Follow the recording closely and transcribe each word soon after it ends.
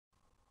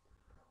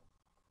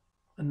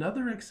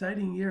Another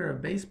exciting year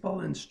of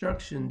baseball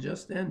instruction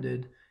just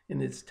ended,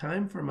 and it's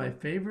time for my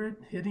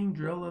favorite hitting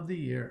drill of the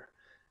year.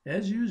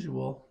 As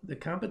usual, the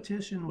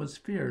competition was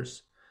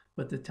fierce,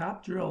 but the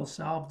top drill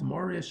solved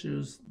more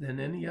issues than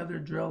any other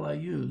drill I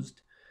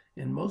used,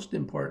 and most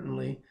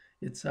importantly,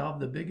 it solved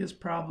the biggest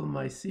problem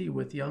I see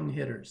with young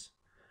hitters.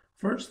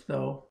 First,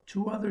 though,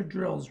 two other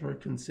drills were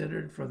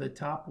considered for the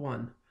top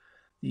one.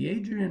 The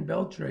Adrian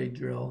Beltre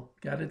drill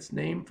got its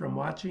name from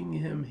watching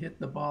him hit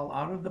the ball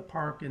out of the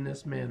park in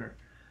this manner.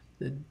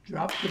 The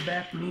drop the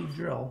back knee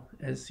drill,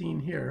 as seen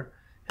here,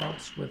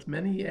 helps with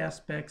many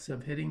aspects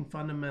of hitting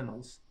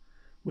fundamentals.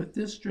 With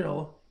this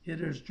drill,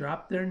 hitters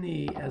drop their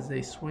knee as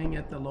they swing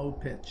at the low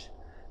pitch.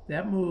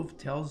 That move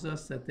tells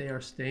us that they are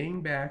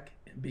staying back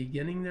and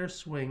beginning their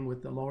swing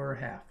with the lower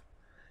half.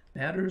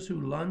 Batters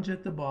who lunge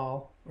at the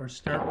ball or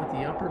start with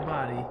the upper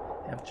body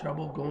have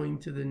trouble going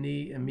to the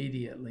knee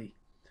immediately.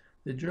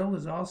 The drill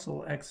is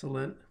also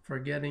excellent for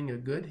getting a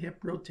good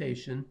hip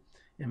rotation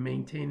and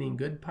maintaining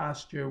good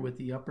posture with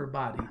the upper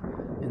body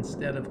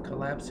instead of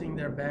collapsing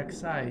their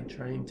backside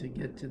trying to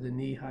get to the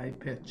knee-high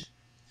pitch.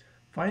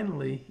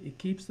 Finally, it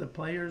keeps the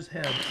player's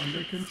head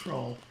under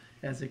control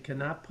as it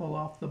cannot pull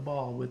off the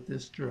ball with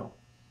this drill.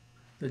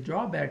 The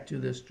drawback to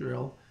this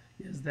drill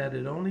is that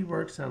it only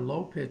works on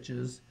low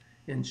pitches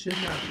and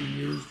should not be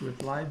used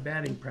with live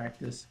batting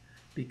practice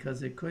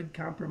because it could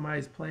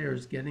compromise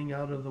players getting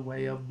out of the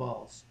way of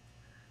balls.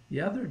 The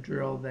other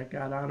drill that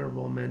got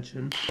honorable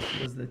mention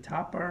was the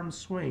top arm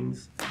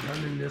swings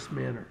done in this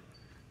manner.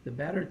 The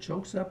batter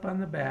chokes up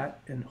on the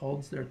bat and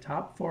holds their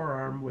top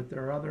forearm with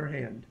their other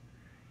hand.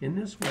 In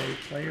this way,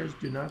 players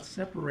do not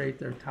separate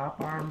their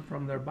top arm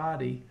from their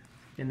body,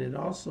 and it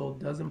also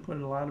doesn't put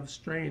a lot of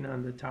strain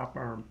on the top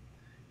arm.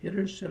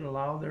 Hitters should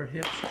allow their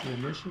hips to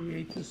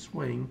initiate the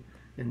swing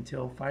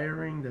until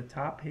firing the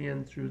top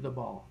hand through the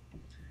ball.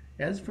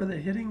 As for the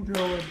hitting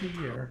drill of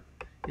the year,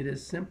 it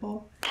is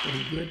simple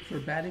and good for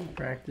batting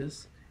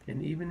practice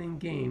and even in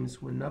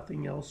games when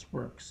nothing else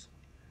works.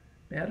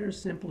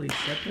 Batters simply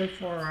set their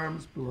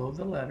forearms below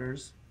the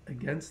letters,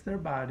 against their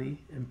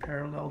body, and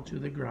parallel to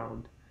the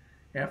ground.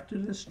 After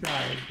the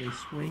stride, they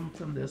swing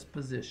from this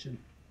position.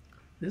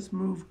 This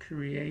move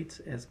creates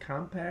as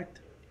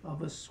compact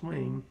of a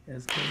swing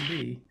as can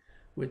be,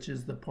 which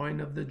is the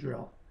point of the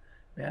drill.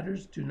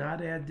 Batters do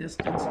not add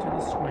distance to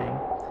the swing,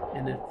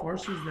 and it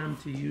forces them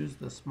to use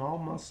the small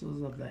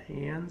muscles of the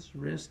hands,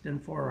 wrist,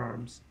 and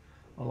forearms,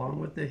 along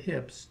with the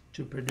hips,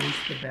 to produce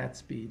the bat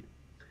speed.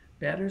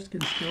 Batters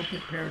can still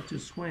prepare to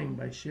swing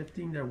by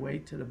shifting their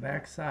weight to the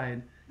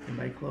backside and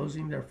by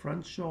closing their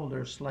front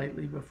shoulder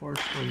slightly before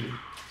swinging.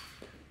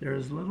 There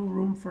is little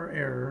room for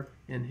error,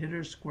 and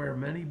hitters square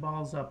many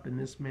balls up in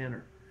this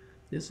manner.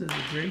 This is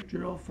a great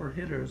drill for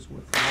hitters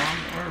with long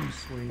arm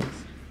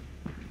swings,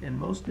 and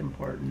most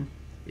important,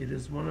 it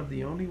is one of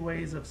the only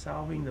ways of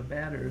solving the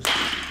batters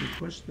who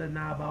push the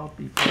knob out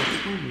before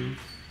swinging,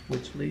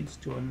 which leads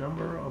to a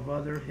number of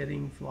other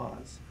hitting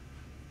flaws.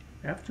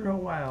 After a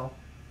while,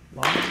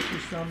 longer for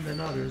some than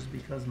others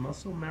because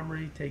muscle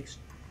memory takes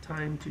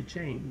time to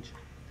change,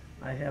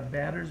 I have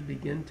batters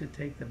begin to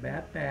take the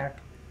bat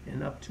back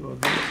and up to a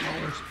good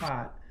taller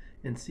spot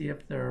and see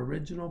if their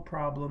original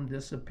problem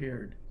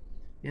disappeared.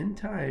 In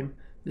time,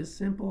 this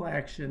simple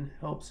action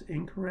helps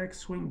incorrect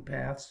swing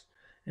paths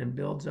and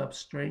builds up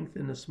strength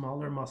in the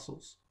smaller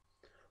muscles.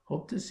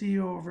 Hope to see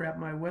you over at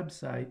my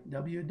website,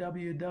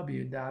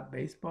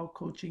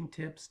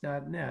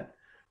 www.baseballcoachingtips.net,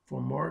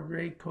 for more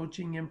great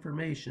coaching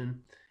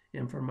information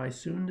and for my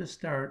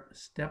soon-to-start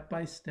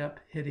step-by-step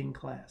hitting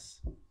class.